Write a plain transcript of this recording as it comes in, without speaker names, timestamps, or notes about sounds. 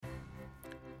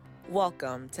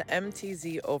Welcome to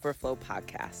MTZ Overflow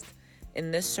Podcast. In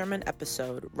this sermon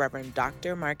episode, Reverend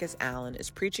Dr. Marcus Allen is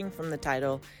preaching from the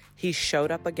title, He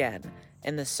Showed Up Again,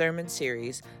 in the sermon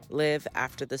series, Live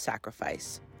After the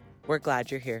Sacrifice. We're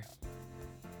glad you're here.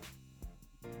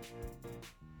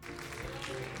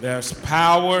 There's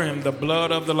power in the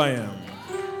blood of the Lamb.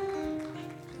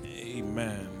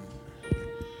 Amen.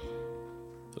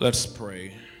 Let's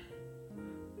pray.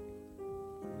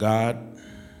 God,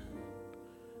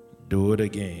 do it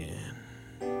again.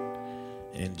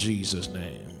 In Jesus'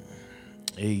 name,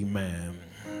 amen.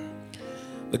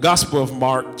 The Gospel of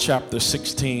Mark, chapter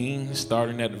 16,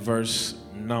 starting at verse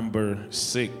number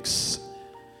 6.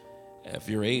 If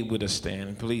you're able to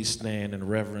stand, please stand in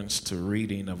reverence to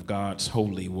reading of God's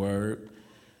holy word.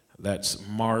 That's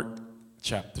Mark,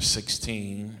 chapter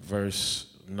 16, verse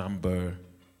number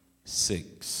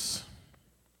 6.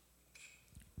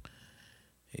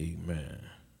 Amen.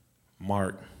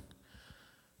 Mark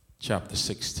chapter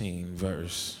 16,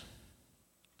 verse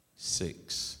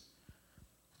 6.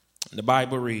 The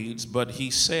Bible reads, "But he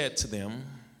said to them,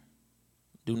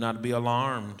 do not be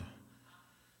alarmed.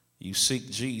 You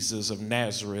seek Jesus of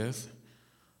Nazareth,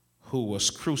 who was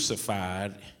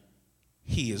crucified.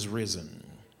 He is risen.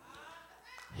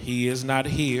 He is not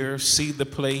here. See the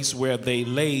place where they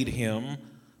laid him,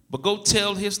 but go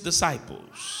tell his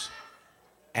disciples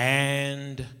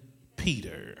and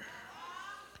Peter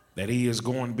that he is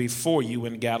going before you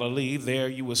in Galilee. There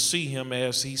you will see him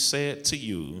as he said to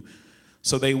you."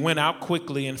 So they went out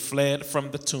quickly and fled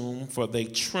from the tomb, for they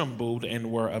trembled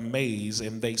and were amazed,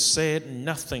 and they said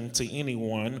nothing to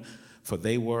anyone, for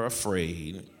they were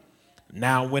afraid.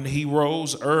 Now when he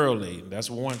rose early, that's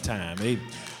one time,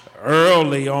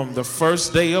 early on the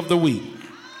first day of the week,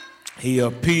 he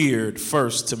appeared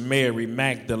first to Mary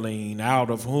Magdalene, out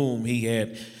of whom he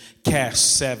had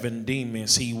cast 7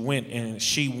 demons. She went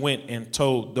and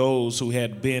told those who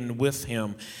had been with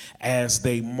him as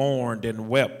they mourned and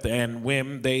wept. And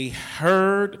when they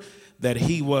heard that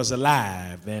he was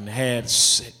alive and had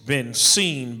been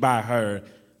seen by her,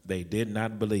 they did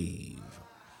not believe.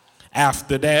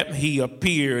 After that, he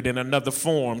appeared in another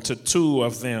form to 2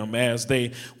 of them as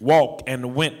they walked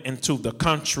and went into the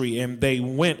country, and they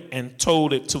went and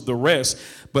told it to the rest,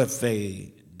 but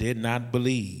they did not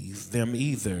believe them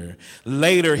either.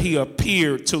 Later he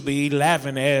appeared to the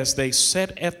 11 as they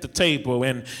sat at the table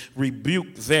and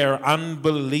rebuked their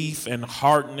unbelief and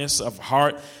hardness of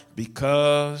heart,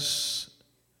 because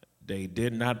they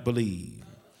did not believe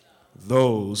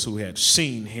those who had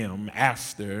seen him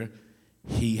after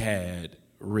he had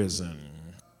risen.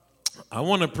 I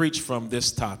want to preach from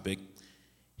this topic,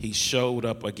 He showed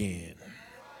up again.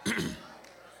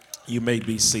 You may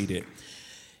be seated.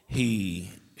 He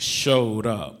showed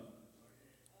up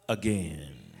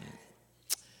again.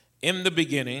 In the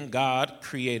beginning, God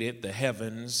created the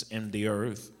heavens and the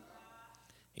earth.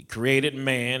 He created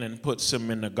man and puts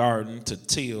him in the garden to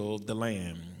till the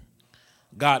land.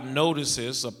 God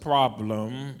notices a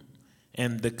problem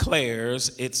and declares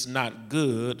it's not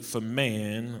good for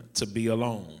man to be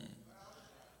alone.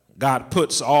 God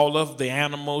puts all of the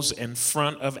animals in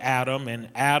front of Adam, and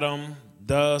Adam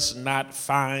does not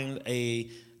find a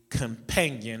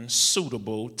companion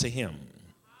suitable to him.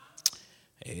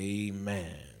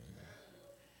 Amen.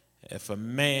 If a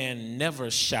man never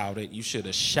shouted, you should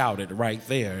have shouted right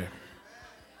there,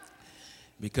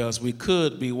 because we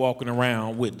could be walking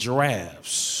around with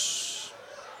giraffes.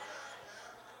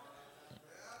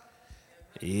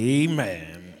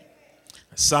 Amen.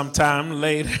 Sometime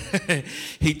later,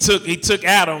 he took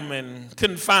Adam and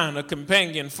couldn't find a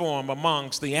companion for him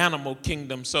amongst the animal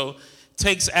kingdom, so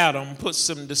takes Adam, puts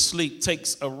him to sleep,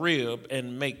 takes a rib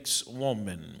and makes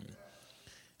woman.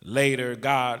 Later,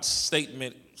 God's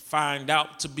statement find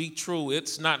out to be true.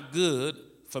 It's not good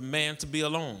for man to be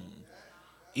alone.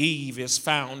 Eve is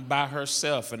found by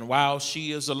herself, and while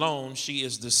she is alone, she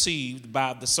is deceived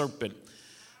by the serpent.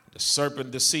 The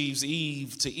serpent deceives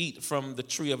Eve to eat from the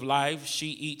tree of life. She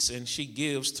eats and she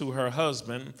gives to her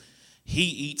husband. He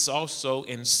eats also,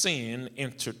 and sin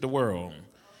entered the world.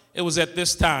 It was at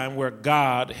this time where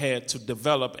God had to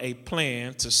develop a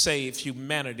plan to save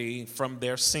humanity from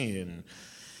their sin.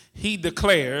 He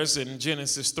declares in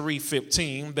Genesis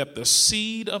 3:15 that the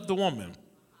seed of the woman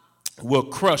will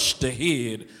crush the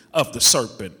head of the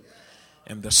serpent,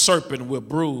 and the serpent will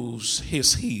bruise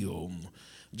his heel.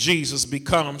 Jesus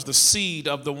becomes the seed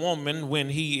of the woman when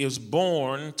he is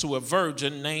born to a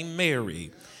virgin named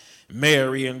Mary.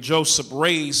 Mary and Joseph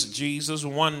raised Jesus.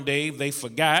 One day they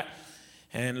forgot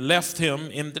and left him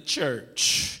in the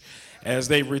church. As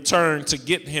they returned to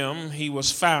get him, he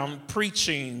was found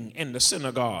preaching in the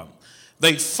synagogue.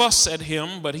 They fuss at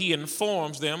him, but he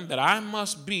informs them that I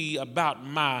must be about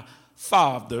my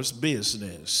Father's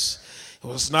business. It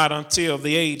was not until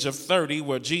the age of 30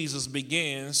 where Jesus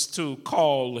begins to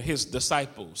call his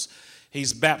disciples.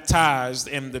 He's baptized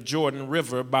in the Jordan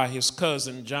River by his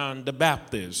cousin John the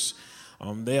Baptist.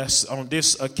 On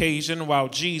this occasion, while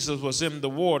Jesus was in the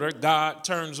water, God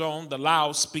turns on the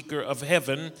loudspeaker of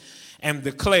heaven and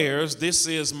declares, "This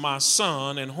is my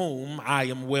Son in whom I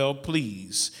am well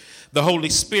pleased." The Holy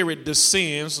Spirit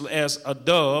descends as a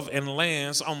dove and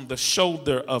lands on the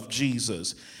shoulder of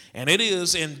Jesus. And it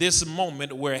is in this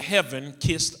moment where heaven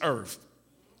kissed earth.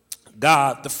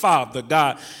 God the Father,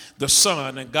 God the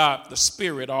Son, and God the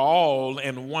Spirit are all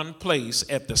in one place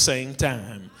at the same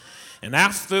time. And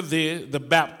after the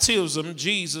baptism,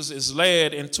 Jesus is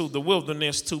led into the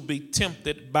wilderness to be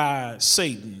tempted by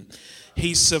Satan.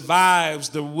 He survives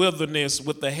the wilderness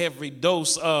with a heavy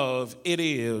dose of "it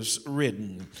is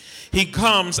written." He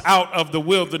comes out of the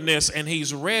wilderness and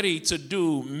he's ready to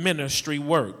do ministry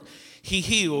work. He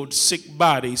healed sick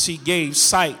bodies. He gave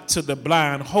sight to the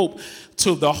blind, hope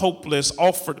to the hopeless,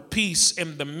 offered peace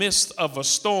in the midst of a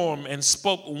storm, and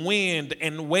spoke wind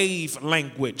and wave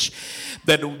language.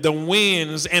 That the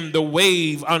winds and the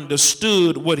wave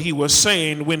understood what he was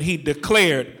saying when he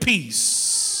declared,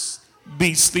 "Peace,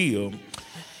 be still."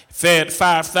 Fed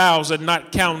 5,000,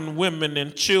 not counting women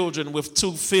and children, with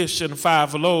 2 fish and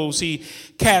 5 loaves. He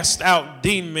cast out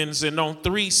demons, and on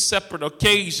 3 separate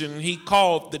occasions, he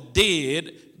called the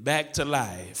dead back to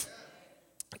life.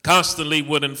 Constantly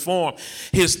would inform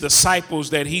his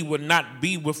disciples that he would not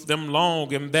be with them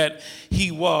long and that he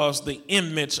was the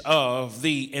image of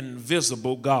the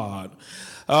invisible God.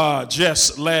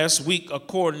 Just last week,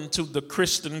 according to the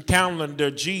Christian calendar,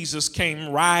 Jesus came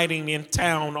riding in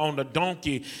town on a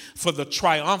donkey for the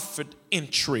triumphant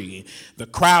entry. The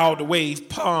crowd waved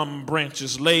palm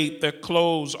branches, laid their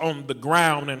clothes on the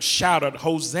ground, and shouted,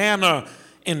 "Hosanna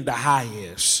in the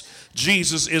highest."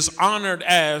 Jesus is honored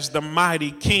as the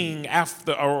mighty king.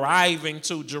 After arriving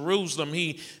to Jerusalem,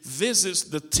 he visits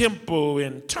the temple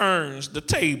and turns the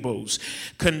tables,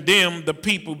 condemned the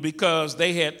people because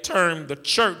they had turned the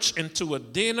church into a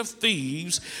den of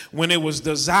thieves when it was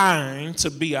designed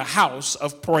to be a house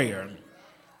of prayer.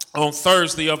 On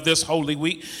Thursday of this Holy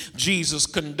Week, Jesus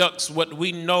conducts what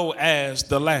we know as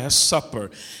the Last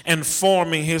Supper,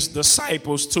 informing his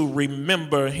disciples to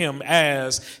remember him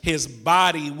as his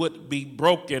body would be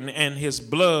broken and his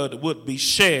blood would be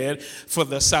shed for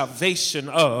the salvation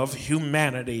of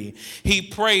humanity. He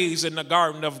prays in the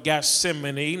Garden of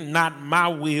Gethsemane, "Not my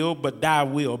will, but thy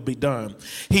will be done."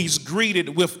 He's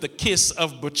greeted with the kiss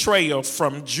of betrayal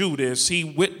from Judas. He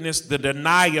witnessed the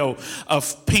denial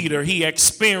of Peter. He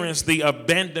experienced the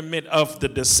abandonment of the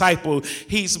disciple.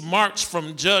 He's marched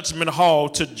from judgment hall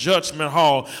to judgment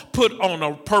hall, put on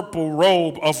a purple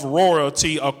robe of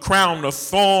royalty. A crown of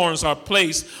thorns are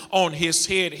placed on his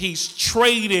head. He's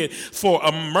traded for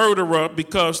a murderer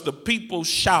because the people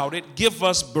shouted, "Give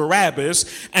us Barabbas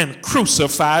and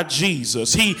crucify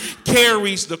Jesus." He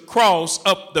carries the cross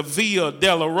up the Via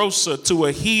Dolorosa to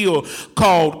a hill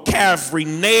called Calvary,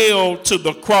 nailed to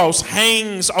the cross,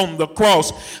 hangs on the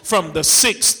cross from the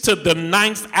 6th to the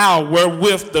 9th hour.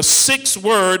 With the 6th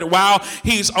word while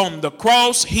he's on the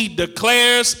cross, he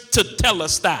declares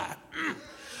tetelestai,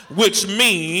 which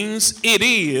means "it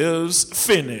is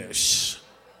finished,"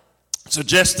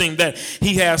 suggesting that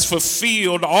he has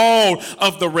fulfilled all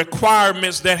of the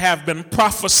requirements that have been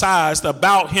prophesied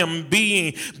about him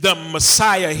being the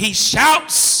Messiah. He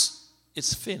shouts,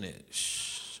 "It's finished."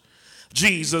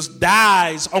 Jesus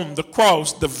dies on the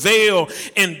cross. The veil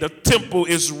in the temple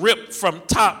is ripped from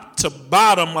top to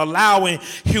bottom, allowing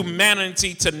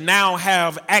humanity to now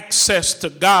have access to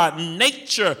God.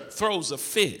 Nature throws a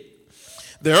fit.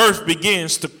 The earth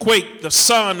begins to quake. The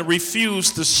sun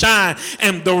refused to shine,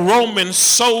 and the Roman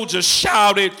soldiers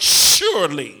shouted,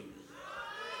 "Surely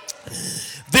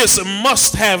this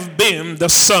must have been the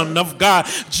Son of God."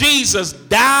 Jesus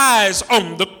dies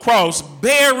on the cross,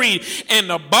 buried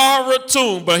in a borrowed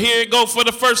tomb. But here it goes for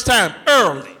the first time,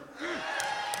 early.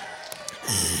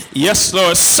 Yes,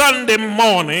 Lord. Sunday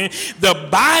morning, the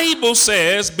Bible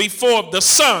says before the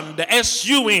sun, the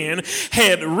S-U-N,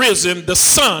 had risen, the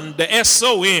sun, the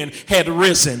S-O-N, had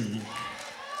risen.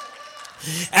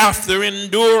 After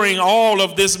enduring all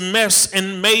of this mess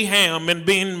and mayhem and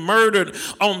being murdered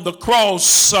on the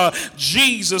cross,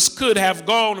 Jesus could have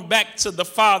gone back to the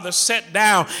Father, sat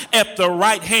down at the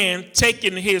right hand,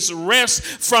 taking his rest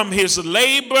from his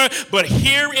labor. But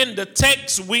here in the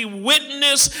text, we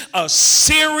witness a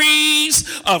series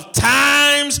of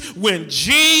times when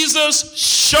Jesus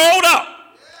showed up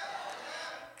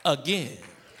again.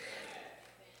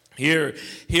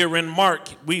 Here in Mark,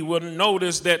 we will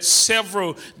notice that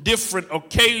several different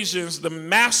occasions the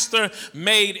master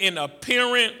made an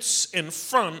appearance in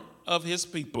front of his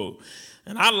people.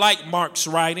 And I like Mark's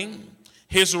writing.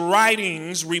 His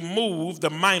writings remove the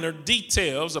minor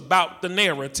details about the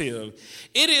narrative.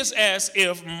 It is as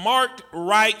if Mark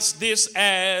writes this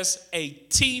as a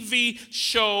TV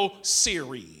show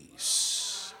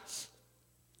series.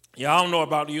 Yeah, I don't know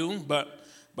about you, but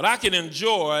I can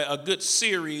enjoy a good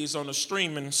series on a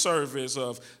streaming service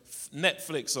of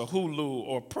Netflix or Hulu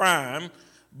or Prime,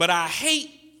 but I hate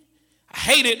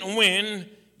it when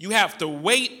you have to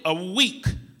wait a week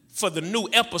for the new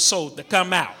episode to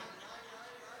come out.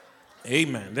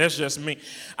 Amen. That's just me.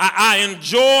 I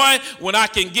enjoy when I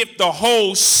can get the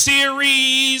whole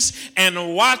series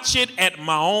and watch it at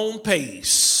my own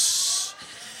pace.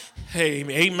 Hey,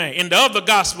 amen. In the other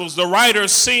gospels, the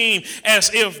writers seem as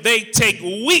if they take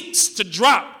weeks to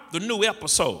drop the new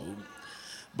episode.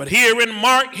 But here in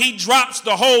Mark, he drops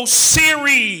the whole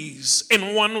series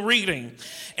in one reading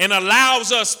and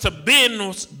allows us to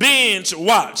binge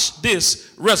watch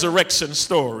this resurrection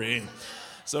story.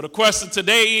 So the question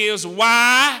today is,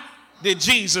 why did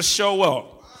Jesus show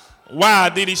up? Why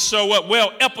did he show up?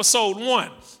 Well, episode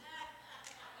 1.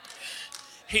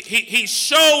 He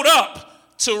showed up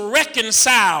to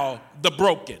reconcile the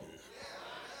broken.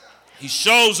 He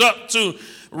shows up to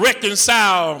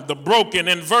reconcile the broken.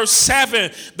 In verse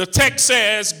 7, the text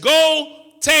says,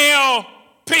 go tell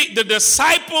the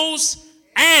disciples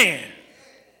and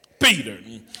Peter.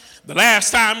 The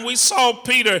last time we saw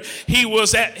Peter, he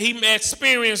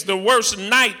experienced the worst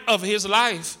night of his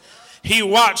life. He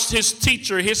watched his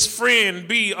teacher, his friend,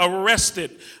 be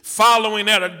arrested. Following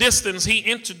at a distance, he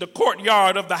entered the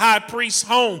courtyard of the high priest's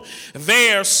home.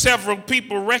 There, several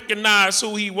people recognized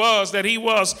who he was, that he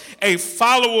was a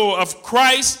follower of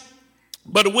Christ.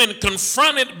 But when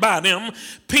confronted by them,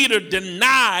 Peter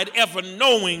denied ever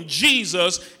knowing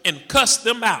Jesus and cussed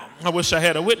them out. I wish I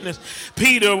had a witness.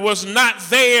 Peter was not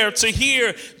there to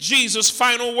hear Jesus'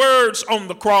 final words on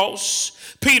the cross.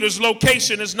 Peter's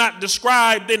location is not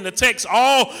described in the text.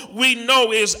 All we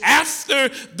know is after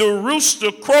the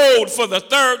rooster crowed for the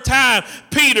third time,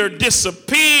 Peter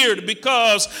disappeared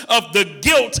because of the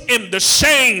guilt and the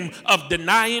shame of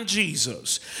denying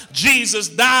Jesus. Jesus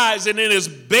dies and it is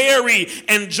buried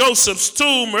in Joseph's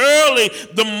tomb early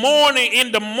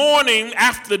in the morning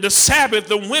after the Sabbath.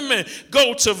 The women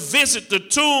go to visit the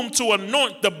tomb to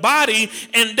anoint the body,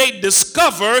 and they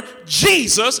discover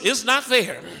Jesus is not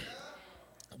there.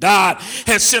 God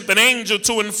has sent an angel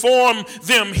to inform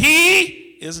them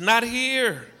he is not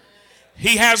here.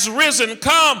 He has risen.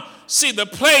 Come see the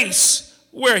place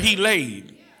where he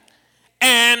laid.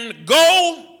 And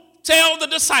go tell the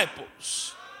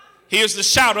disciples. Here's the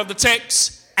shout of the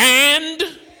text.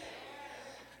 And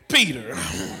Peter.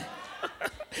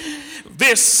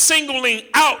 This singling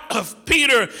out of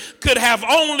Peter could have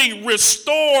only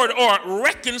restored or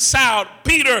reconciled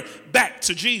Peter back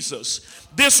to Jesus.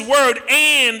 This word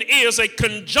 "and" is a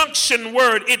conjunction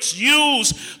word. It's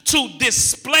used to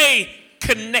display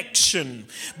connection.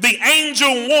 The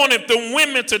angel wanted the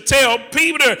women to tell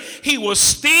Peter he was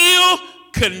still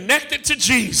connected to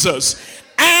Jesus.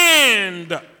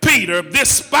 And Peter,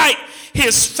 despite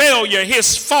his failure,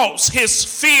 his faults, his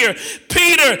fear,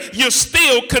 Peter, you're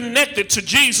still connected to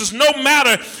Jesus. No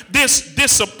matter this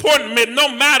disappointment,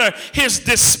 no matter his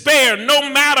despair, no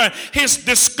matter his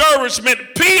discouragement,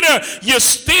 Peter, you're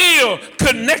still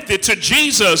connected to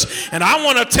Jesus. And I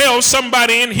want to tell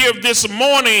somebody in here this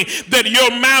morning that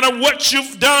no matter what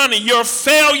you've done, your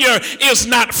failure is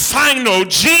not final.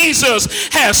 Jesus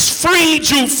has freed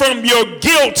you from your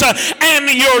guilt and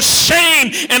your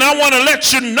shame. And I want to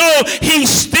let you know he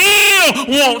still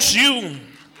wants you.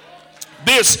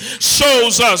 This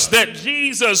shows us that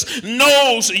Jesus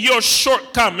knows your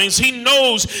shortcomings. He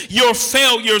knows your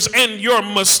failures and your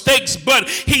mistakes, but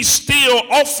he still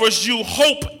offers you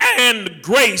hope and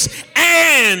grace.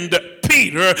 And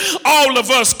Peter, all of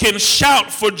us can shout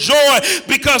for joy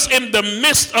because in the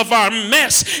midst of our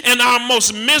mess and our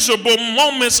most miserable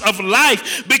moments of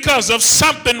life, because of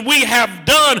something we have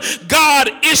done, God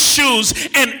issues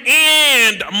an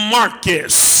 "and"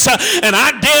 Marcus. And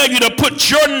I dare you to put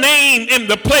your name in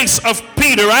the place of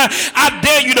Peter. I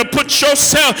dare you to put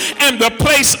yourself in the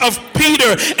place of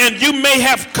Peter. And you may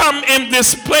have come in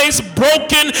this place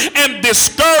broken and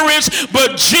discouraged,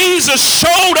 but Jesus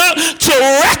showed up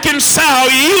to reconcile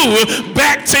you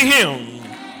back to him.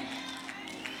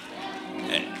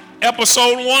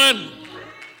 Episode 1,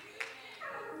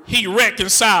 he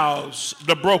reconciles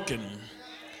the broken.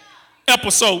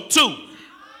 Episode 2,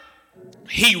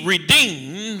 he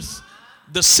redeems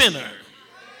the sinner.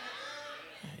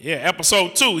 Yeah,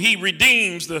 episode 2, he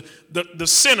redeems the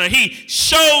sinner. He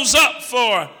shows up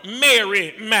for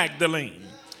Mary Magdalene.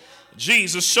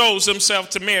 Jesus shows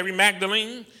himself to Mary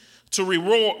Magdalene to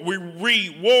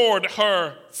reward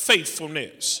her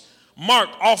faithfulness. Mark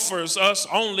offers us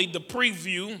only the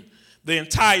preview. The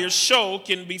entire show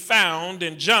can be found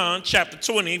in John chapter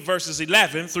 20, verses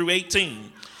 11 through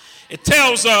 18. It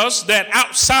tells us that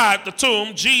outside the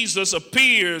tomb, Jesus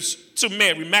appears to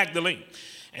Mary Magdalene.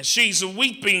 And she's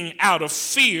weeping out of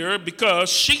fear because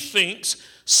she thinks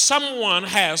someone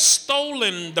has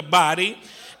stolen the body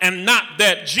and not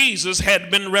that Jesus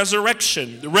had been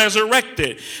resurrected.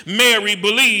 Mary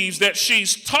believes that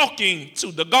she's talking to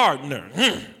the gardener.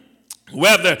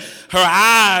 Whether her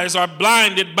eyes are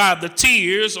blinded by the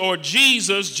tears or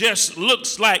Jesus just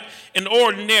looks like an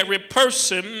ordinary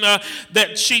person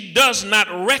that she does not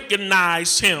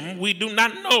recognize him, we do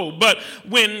not know. But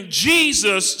when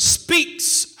Jesus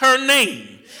speaks her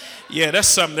name, yeah, that's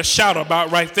something to shout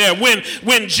about right there.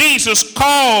 When Jesus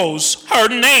calls her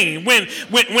name,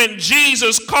 when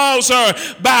Jesus calls her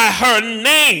by her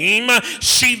name,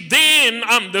 she then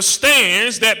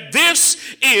understands that this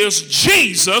is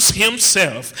Jesus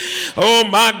himself. Oh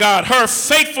my God, her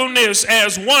faithfulness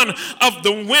as one of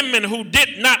the women who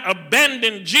did not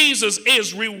abandon Jesus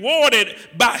is rewarded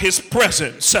by his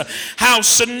presence. How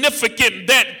significant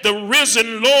that the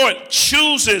risen Lord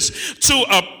chooses to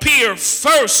appear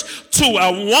first to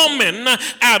a woman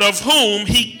out of whom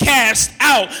he cast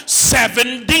out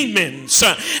 7 demons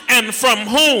and from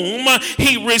whom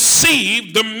he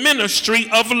received the ministry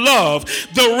of love.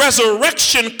 The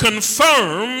resurrection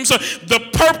confirms the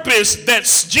purpose that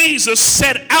Jesus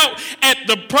set out at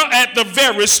the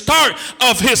very start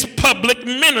of his public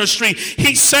ministry.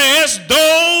 He says,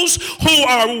 those who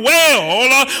are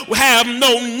well have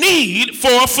no need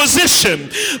for a physician,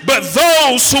 but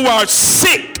those who are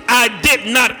sick I did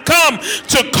not come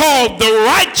to call the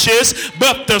righteous,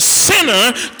 but the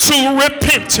sinner to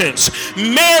repentance.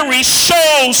 Mary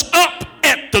shows up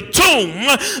at the tomb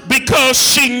because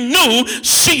she knew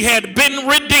she had been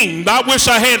redeemed. I wish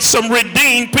I had some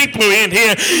redeemed people in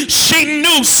here. She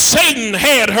knew Satan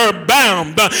had her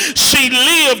bound. She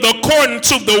lived according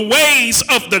to the ways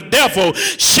of the devil.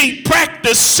 She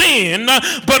practiced sin,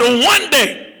 but one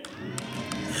day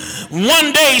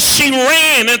she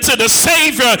ran into the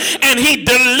Savior and he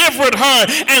delivered her.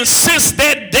 And since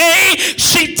that day,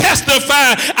 she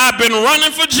testified, I've been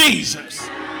running for Jesus.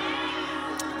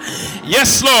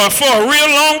 Yes, Lord, for a real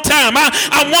long time.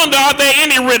 I wonder, are there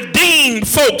any redeemed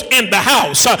folk in the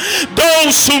house?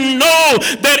 Those who know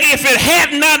that if it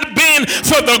had not been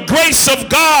for the grace of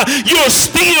God, you'll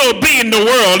still be in the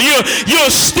world. You'll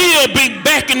still be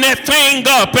backing that thing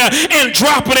up and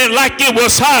dropping it like it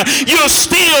was hot. You'll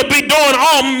still be doing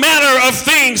all manner of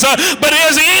things. But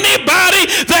is there anybody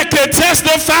that could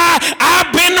testify,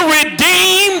 I've been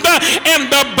redeemed? And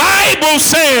the Bible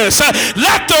says,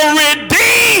 let the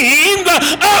redeemed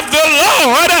of the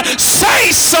Lord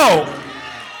say so.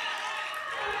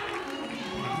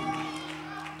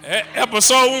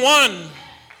 Episode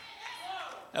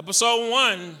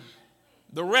 1,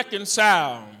 the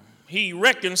reconcile. He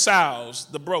reconciles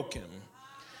the broken.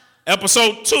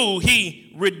 Episode 2,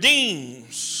 he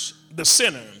redeems the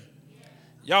sinner.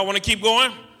 Y'all want to keep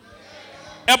going?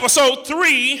 Episode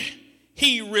 3,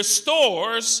 he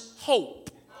restores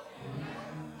hope.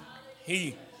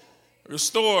 He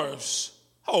restores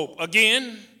hope.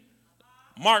 Again,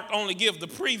 Mark only gives the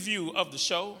preview of the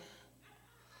show.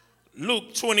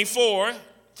 Luke 24,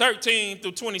 13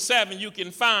 through 27, you can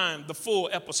find the full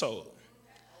episode.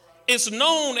 It's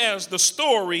known as the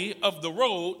story of the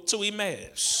road to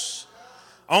Emmaus.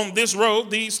 On this road,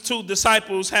 these 2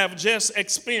 disciples have just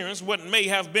experienced what may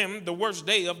have been the worst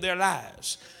day of their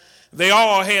lives. They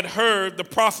all had heard the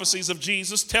prophecies of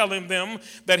Jesus telling them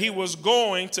that he was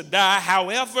going to die.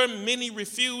 However, many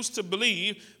refused to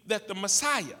believe that the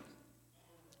Messiah,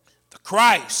 the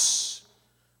Christ,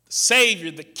 the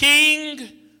Savior, the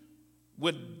King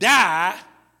would die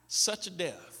such a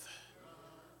death.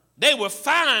 They were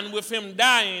fine with him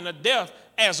dying a death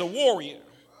as a warrior,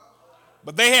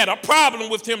 but they had a problem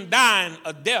with him dying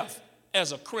a death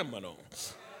as a criminal.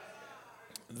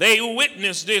 They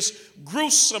witnessed this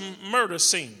gruesome murder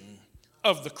scene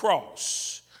of the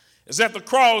cross. It's at the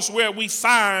cross where we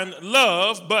find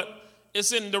love, but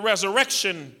it's in the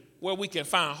resurrection where we can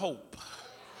find hope.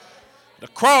 The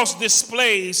cross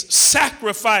displays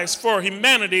sacrifice for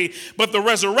humanity, but the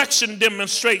resurrection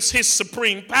demonstrates his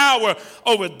supreme power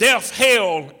over death,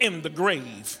 hell, and the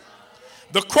grave.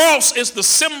 The cross is the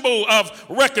symbol of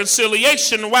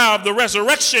reconciliation, while the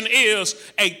resurrection is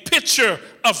a picture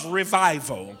of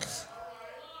revival.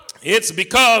 It's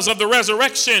because of the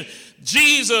resurrection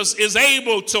Jesus is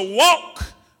able to walk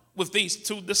with these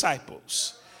two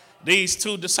disciples. These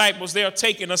two disciples, they're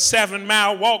taking a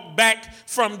 7-mile walk back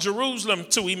from Jerusalem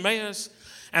to Emmaus.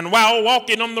 And while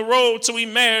walking on the road to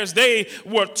Emmaus, they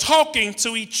were talking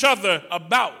to each other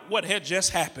about what had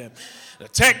just happened. The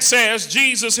text says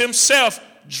Jesus himself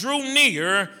drew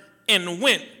near and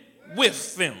went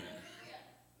with them.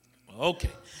 Okay.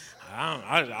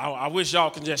 I wish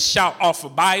y'all can just shout off a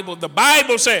Bible. The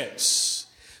Bible says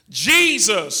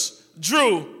Jesus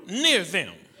drew near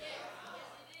them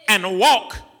and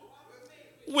walked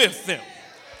with them.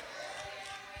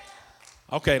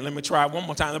 Okay, let me try it one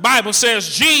more time. The Bible says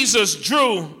Jesus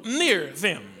drew near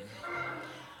them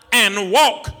and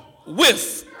walked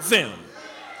with them.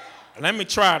 Let me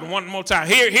try it one more time.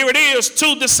 Here it is.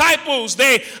 Two disciples,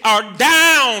 they are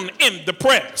down in the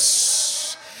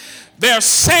press. They're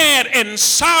sad and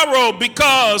sorrow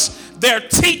because their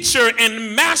teacher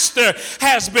and master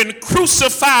has been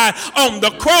crucified on the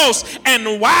cross.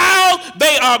 And while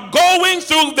they are going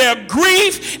through their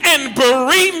grief and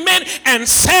bereavement and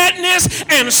sadness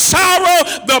and sorrow,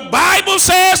 the Bible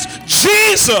says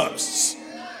Jesus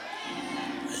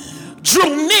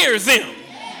drew near them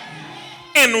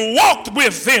and walked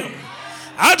with them.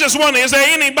 I just wonder, is there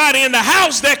anybody in the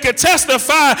house that could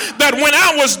testify that when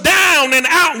I was down and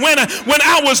out, when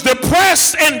I was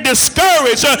depressed and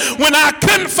discouraged, when I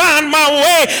couldn't find my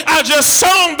way, I just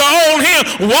sung the old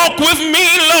hymn, walk with me,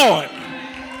 Lord.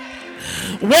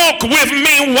 Walk with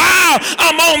me while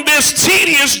I'm on this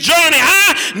tedious journey.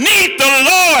 I need the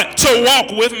Lord to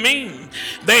walk with me.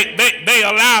 They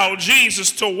allowed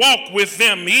Jesus to walk with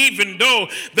them even though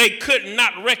they could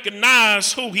not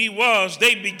recognize who he was.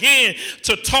 They began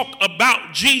to talk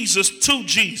about Jesus to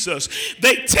Jesus.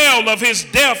 They tell of his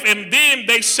death, and then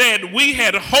they said, we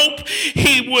had hoped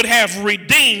he would have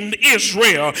redeemed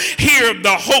Israel. Here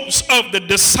the hopes of the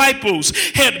disciples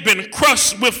had been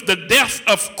crushed with the death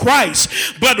of Christ.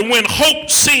 But when hope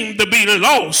seemed to be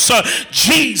lost,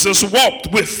 Jesus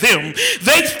walked with them.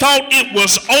 They thought it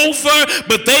was over,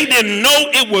 but they didn't know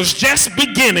it was just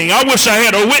beginning. I wish I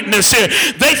had a witness here.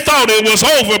 They thought it was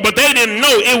over, but they didn't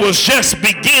know it was just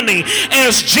beginning.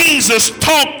 As Jesus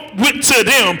talked to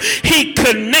them, he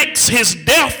connects his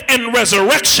death and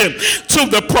resurrection to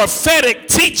the prophetic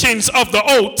teachings of the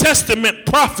Old Testament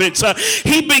prophets.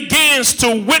 He begins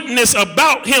to witness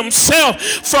about himself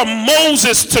from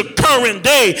Moses to current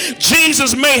day.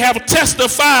 Jesus may have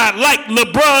testified like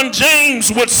LeBron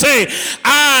James would say,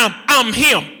 I'm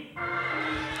him.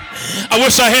 I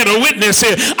wish I had a witness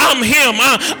here. I'm him.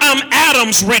 I'm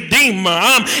Adam's redeemer.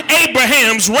 I'm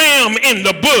Abraham's ram in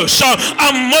the bush.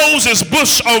 I'm Moses'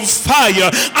 bush of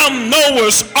fire. I'm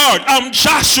Noah's ark. I'm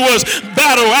Joshua's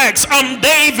battle axe. I'm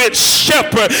David's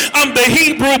shepherd. I'm the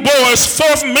Hebrew boy's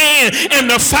fourth man in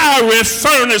the fiery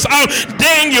furnace. I'm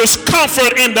Daniel's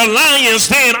comfort in the lion's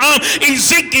den. I'm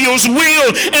Ezekiel's wheel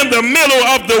in the middle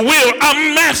of the wheel.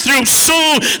 I'm Matthew's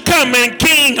soon coming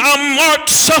king. I'm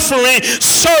Mark's suffering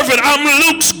servant. I'm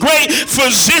Luke's great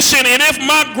physician, and if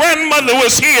my grandmother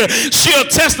was here, she'll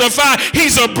testify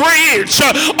he's a bridge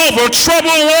over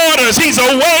troubled waters. He's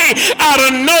a way out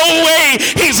of no way.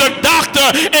 He's a doctor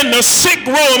in the sick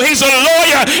room. He's a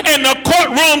lawyer in the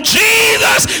courtroom.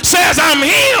 Jesus says, I'm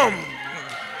him.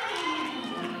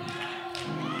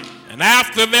 And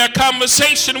after their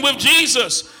conversation with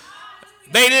Jesus,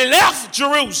 they left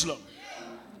Jerusalem,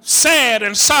 sad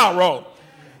and sorrow.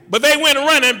 But they went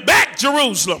running back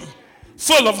Jerusalem,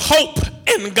 full of hope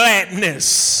and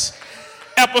gladness.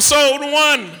 Episode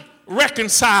 1,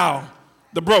 reconcile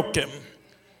the broken.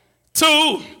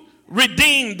 2,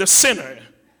 redeem the sinner.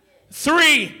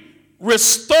 3,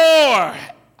 restore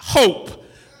hope.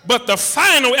 But the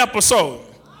final episode,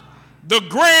 the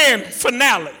grand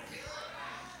finale,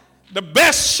 the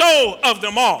best show of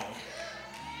them all,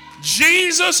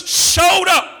 Jesus showed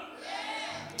up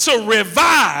to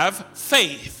revive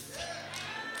faith.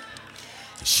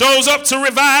 Shows up to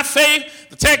revive faith.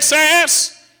 The text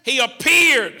says he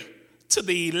appeared to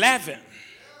the 11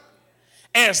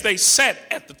 as they sat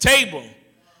at the table,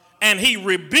 and he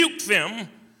rebuked them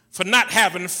for not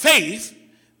having faith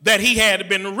that he had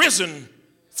been risen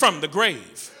from the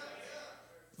grave.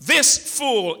 This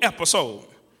full episode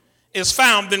is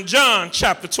found in John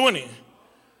chapter 20,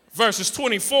 verses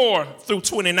 24 through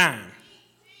 29.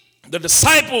 The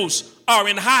disciples are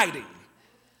in hiding.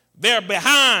 They're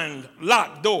behind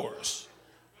locked doors.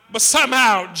 But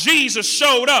somehow Jesus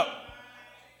showed up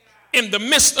in the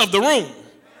midst of the room,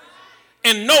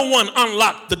 and no one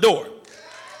unlocked the door.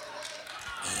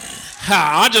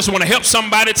 I just want to help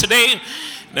somebody today.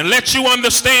 And let you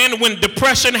understand, when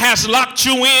depression has locked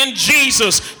you in,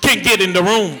 Jesus can get in the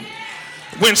room.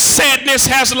 When sadness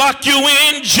has locked you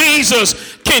in,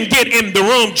 Jesus can get in the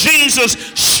room. Jesus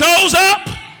shows up,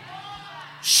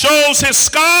 shows his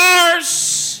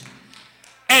scars,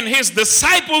 and his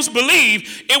disciples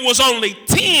believe it was only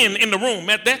 10 in the room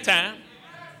at that time.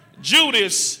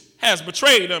 Judas has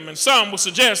betrayed him, and some will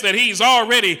suggest that he's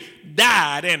already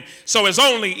died, and so it's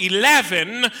only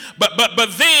 11.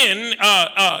 But then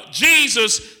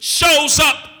Jesus shows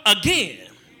up again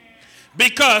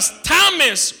because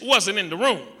Thomas wasn't in the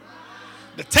room.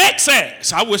 The text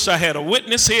says, I wish I had a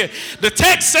witness here. The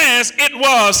text says it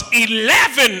was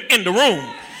 11 in the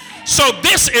room. So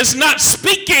this is not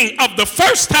speaking of the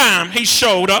first time he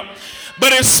showed up,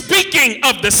 but it's speaking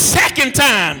of the second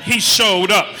time he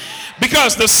showed up.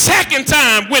 Because the second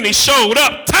time when he showed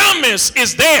up, Thomas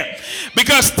is there.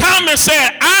 Because Thomas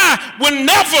said, I will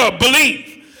never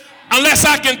believe unless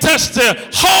I can touch the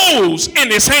holes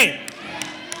in his hand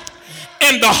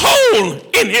and the hole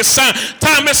in his side.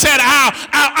 Thomas said,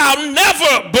 I'll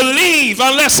never believe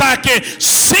unless I can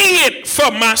see it for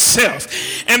myself.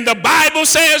 And the Bible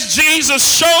says Jesus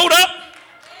showed up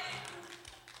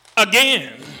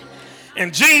again.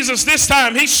 And Jesus, this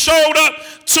time, he showed up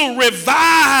to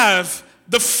revive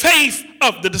the faith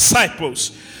of the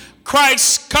disciples.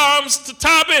 Christ comes to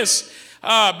Thomas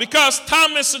because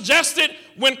Thomas suggested,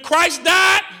 when Christ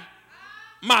died,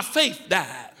 my faith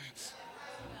died.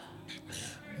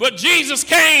 But Jesus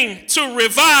came to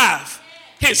revive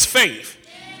his faith.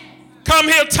 Come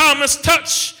here, Thomas,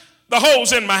 touch the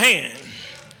holes in my hand.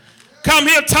 Come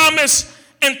here, Thomas,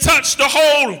 and touch the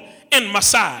hole in my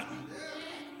side.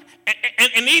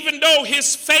 And even though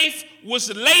his faith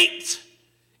was late,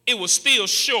 it was still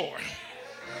sure.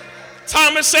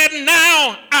 Thomas said,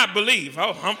 now I believe.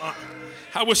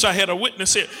 I wish I had a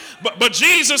witness here. But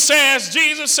Jesus says,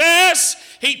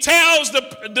 he tells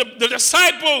the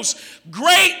disciples,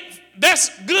 great, that's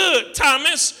good,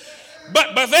 Thomas,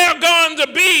 but there's going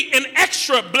to be an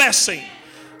extra blessing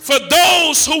for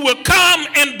those who will come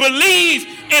and believe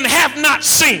and have not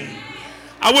seen.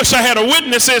 I wish I had a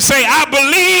witness and say, I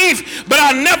believe, but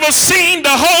I never seen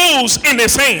the holes in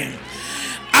his hand.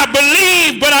 I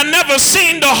believe, but I never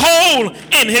seen the hole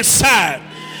in his side.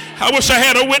 I wish I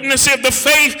had a witness here. The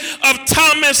faith of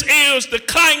Thomas is the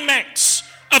climax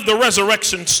of the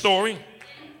resurrection story.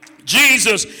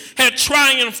 Jesus had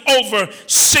triumphed over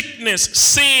sickness,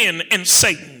 sin, and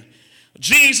Satan.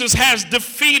 Jesus has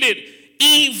defeated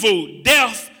evil,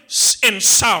 death, and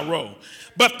sorrow.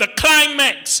 But the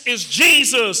climax is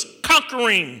Jesus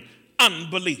conquering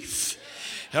unbelief.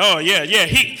 Oh, yeah.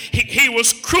 He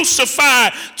was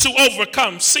crucified to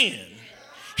overcome sin.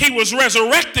 He was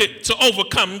resurrected to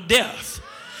overcome death.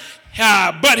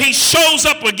 But he shows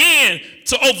up again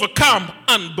to overcome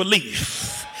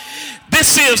unbelief.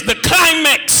 This is the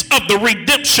climax of the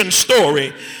redemption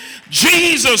story.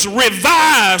 Jesus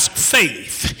revives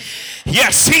faith.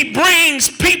 Yes, he brings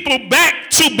people back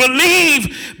to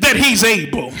believe that he's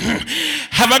able.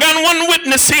 Have I got one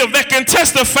witness here that can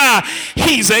testify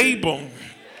he's able?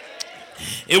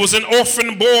 It was an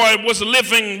orphan boy was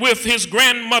living with his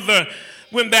grandmother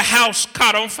when the house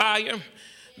caught on fire.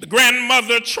 The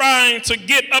grandmother trying to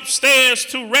get upstairs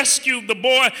to rescue the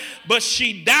boy, but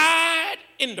she died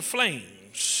in the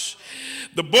flames.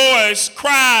 The boy's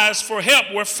cries for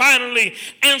help were finally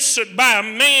answered by a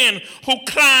man who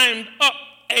climbed up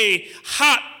a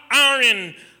hot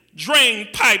iron drain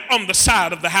pipe on the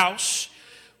side of the house.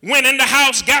 Went in the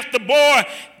house, got the boy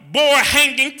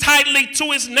hanging tightly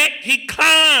to his neck. He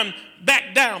climbed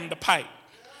back down the pipe.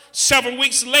 Several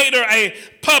weeks later, a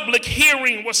public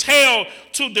hearing was held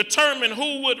to determine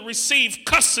who would receive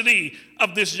custody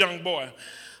of this young boy.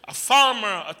 A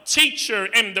farmer, a teacher,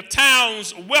 and the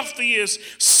town's wealthiest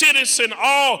citizen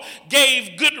all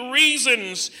gave good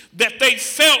reasons that they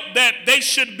felt that they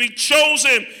should be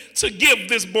chosen to give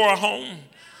this boy home.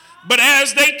 But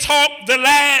as they talked, the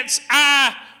lad's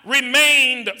eye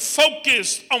remained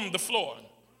focused on the floor.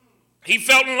 He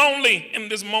felt lonely in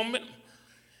this moment.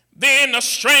 Then a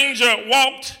stranger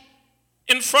walked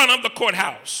in front of the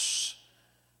courthouse,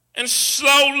 and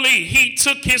slowly he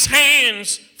took his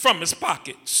hands from his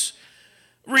pockets,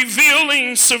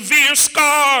 revealing severe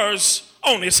scars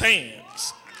on his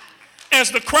hands.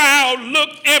 As the crowd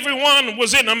looked, everyone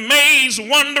was in a maze,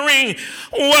 wondering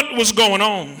what was going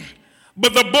on.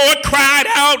 But the boy cried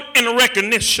out in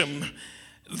recognition,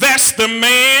 "That's the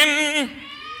man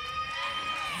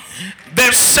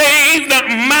that saved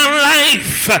my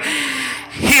life."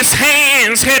 His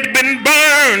hands had been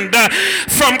burned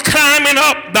from climbing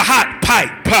up the hot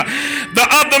pipe. The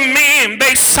other men,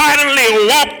 they silently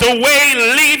walked away,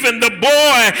 leaving the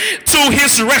boy to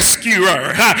his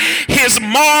rescuer. His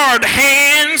marred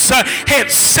hands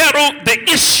had settled the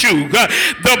issue.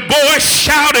 The boy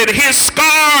shouted, his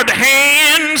scarred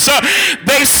hands,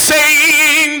 they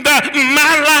saved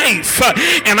my life.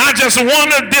 And I just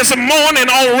wondered this morning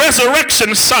on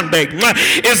Resurrection Sunday,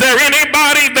 is there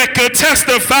anybody that could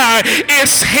testify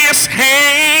it's his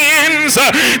hands?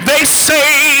 They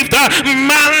saved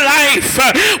my life.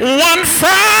 One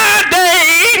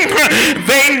Friday,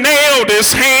 they nailed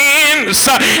his hands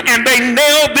and they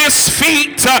nailed his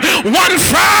feet. One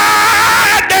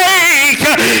Friday,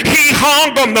 he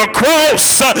hung on the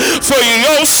cross for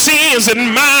your sins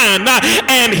and mine,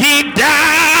 and he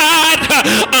died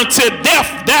until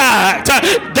death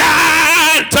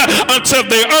died until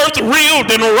the earth reeled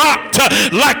and rocked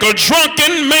like a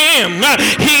drunken man.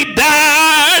 He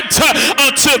died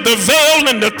until the veil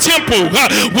in the temple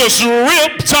was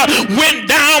ripped, went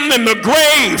down in the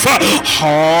grave.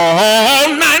 All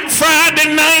night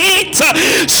Friday night,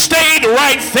 stayed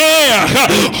right there.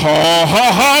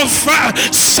 All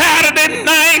Saturday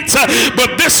night,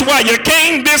 but this why you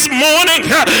came this morning,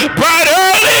 bright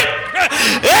early.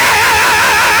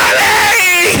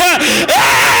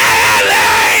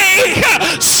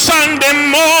 Sunday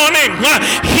morning,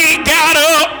 he got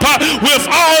up with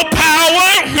all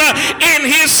power in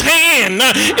his hand.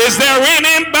 Is there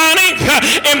anybody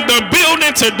in the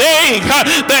building today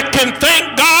that can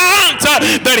thank God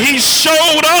that he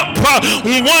showed up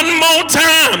one more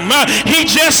time? He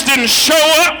just didn't show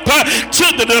up to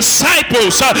the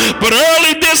disciples, but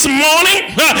early this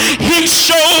morning he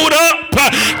showed up,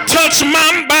 touched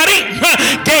my body,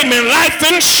 gave me life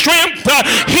and strength.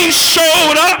 He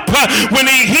showed up when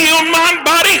he healed my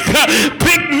body,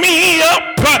 picked me up,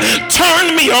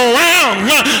 turned me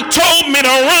around, told me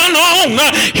to run on.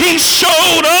 He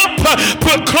showed up,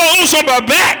 put clothes on my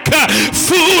back,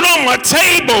 food on my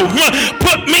table,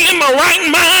 put me in my right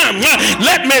mind.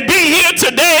 Let me be here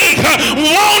today.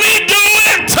 Won't he do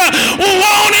it?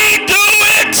 Won't he do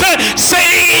it? Say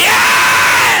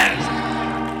yes.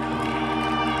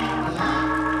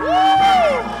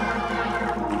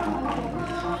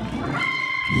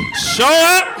 Show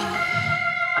up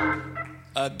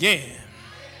again.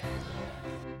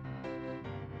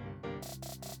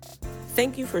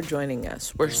 Thank you for joining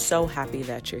us. We're so happy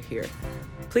that you're here.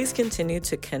 Please continue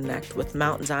to connect with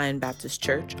Mount Zion Baptist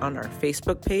Church on our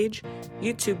Facebook page,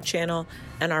 YouTube channel,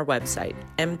 and our website,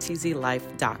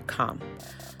 mtzlife.com.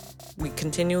 We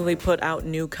continually put out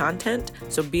new content,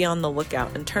 so be on the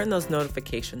lookout and turn those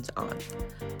notifications on.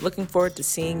 Looking forward to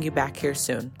seeing you back here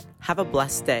soon. Have a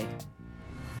blessed day.